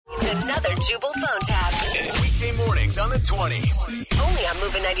another Jubal phone tab. Weekday mornings on the 20s. Only on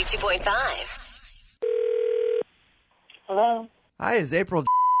Moving 92.5. Hello. Hi, is April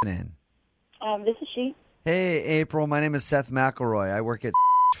in? This is she. Hey, April. My name is Seth McElroy. I work at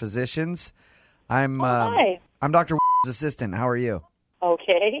Physicians. I'm Hi. I'm Dr. assistant. How are you?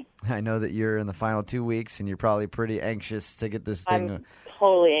 Okay. I know that you're in the final 2 weeks, and you're probably pretty anxious to get this thing I'm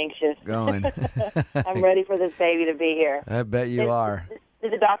totally anxious. going. I'm ready for this baby to be here. I bet you are.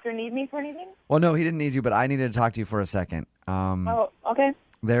 Did the doctor need me for anything? Well, no, he didn't need you, but I needed to talk to you for a second. Okay.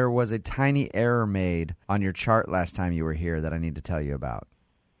 There was a tiny error made on your chart last time you were here that I need to tell you about.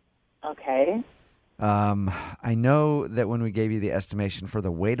 Okay. I know that when we gave you the estimation for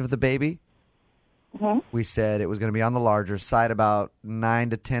the weight of the baby, we said it was going to be on the larger side, about 9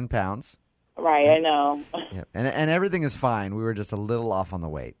 to 10 pounds. Right, I know. Yep. And everything is fine. We were just a little off on the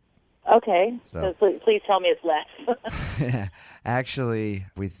weight. Okay. So- So please tell me it's less. Actually,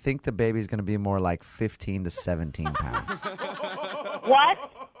 we think the baby's going to be more like 15 to 17 pounds. What?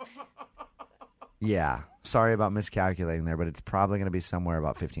 Yeah. Sorry about miscalculating there, but it's probably going to be somewhere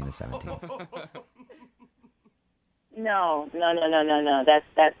about 15 to 17. No. This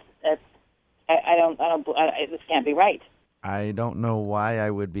can't be right. I don't know why I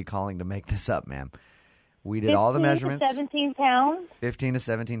would be calling to make this up, ma'am. We did all the 15 to measurements. 17 pounds? 15 to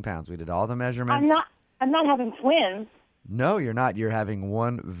 17 pounds. We did all the measurements. I'm not having twins. No, you're not. You're having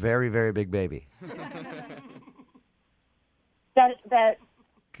one very, very big baby. That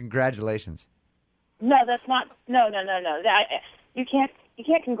Congratulations. No, that's not. No. You can't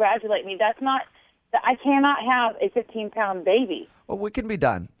congratulate me. That's not. I cannot have a 15-pound baby. Well, what can be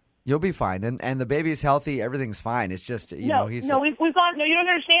done? You'll be fine, and the baby's healthy. Everything's fine. It's just We've gone. No, you don't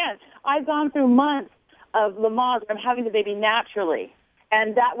understand. I've gone through months of Lamaze. I'm having the baby naturally,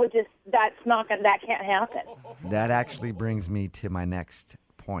 and that can't happen. That actually brings me to my next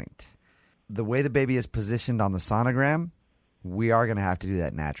point. The way the baby is positioned on the sonogram, we are going to have to do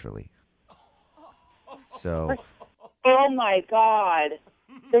that naturally. So. Oh my God!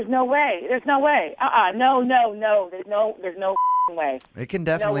 There's no way. No. There's no way. It can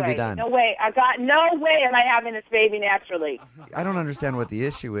definitely be done. No way. No way am I having this baby naturally. I don't understand what the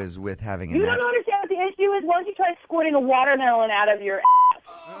issue is with having a You don't understand what the issue is? Why don't you try squirting a watermelon out of your ass?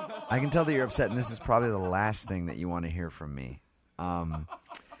 I can tell that you're upset, and this is probably the last thing that you want to hear from me.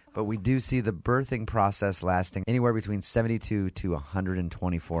 But we do see the birthing process lasting anywhere between 72 to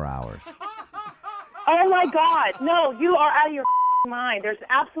 124 hours. Oh, my God. No, you are out of your mind. There's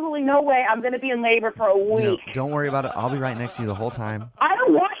absolutely no way I'm going to be in labor for a week. Don't worry about it. I'll be right next to you the whole time. I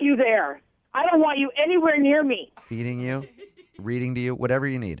don't want you there. I don't want you anywhere near me. Feeding you, reading to you, whatever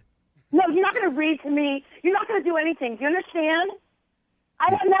you need. No, you're not going to read to me. You're not going to do anything. Do you understand? I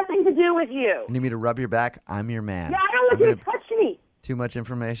have nothing to do with you. You need me to rub your back? I'm your man. Yeah, I don't want you to touch me. Too much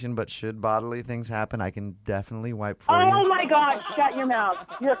information, but should bodily things happen, I can definitely wipe for you. Oh, my God. Shut your mouth.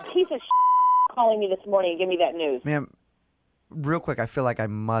 You're a piece of calling me this morning and give me that news. Ma'am, real quick, I feel like I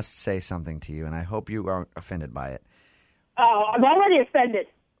must say something to you, and I hope you aren't offended by it. Oh, I'm already offended.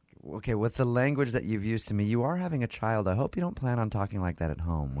 Okay, with the language that you've used to me, you are having a child. I hope you don't plan on talking like that at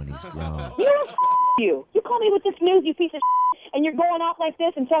home when he's grown. You call me with this news, you piece of and you're going off like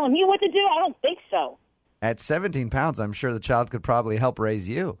this and telling me what to do? I don't think so. At 17 pounds, I'm sure the child could probably help raise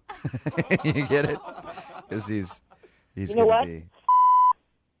you. You get it? Because he's you going know what? to be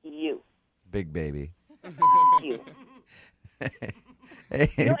You. big baby. You.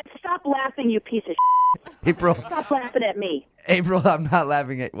 Hey, You know, stop laughing, you piece of April. Stop laughing at me. April, I'm not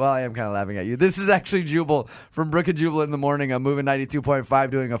laughing at. Well, I am kind of laughing at you. This is actually Jubal from Brooke and Jubal in the morning. I'm moving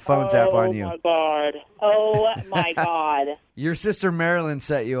 92.5, doing a phone tap on you. Oh my God! Oh my God! Your sister Marilyn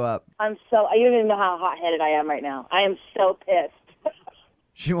set you up. You don't even know how hot-headed I am right now. I am so pissed.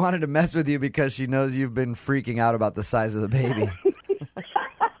 She wanted to mess with you because she knows you've been freaking out about the size of the baby.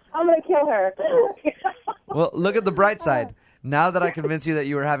 I'm gonna kill her. Well, look at the bright side. Now that I convinced you that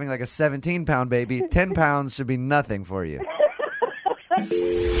you were having like a 17-pound baby, 10 pounds should be nothing for you.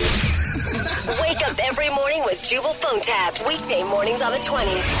 Wake up every morning with Jubal phone tabs. Weekday mornings on the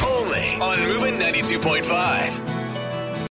 20s. Only on Moving 92.5.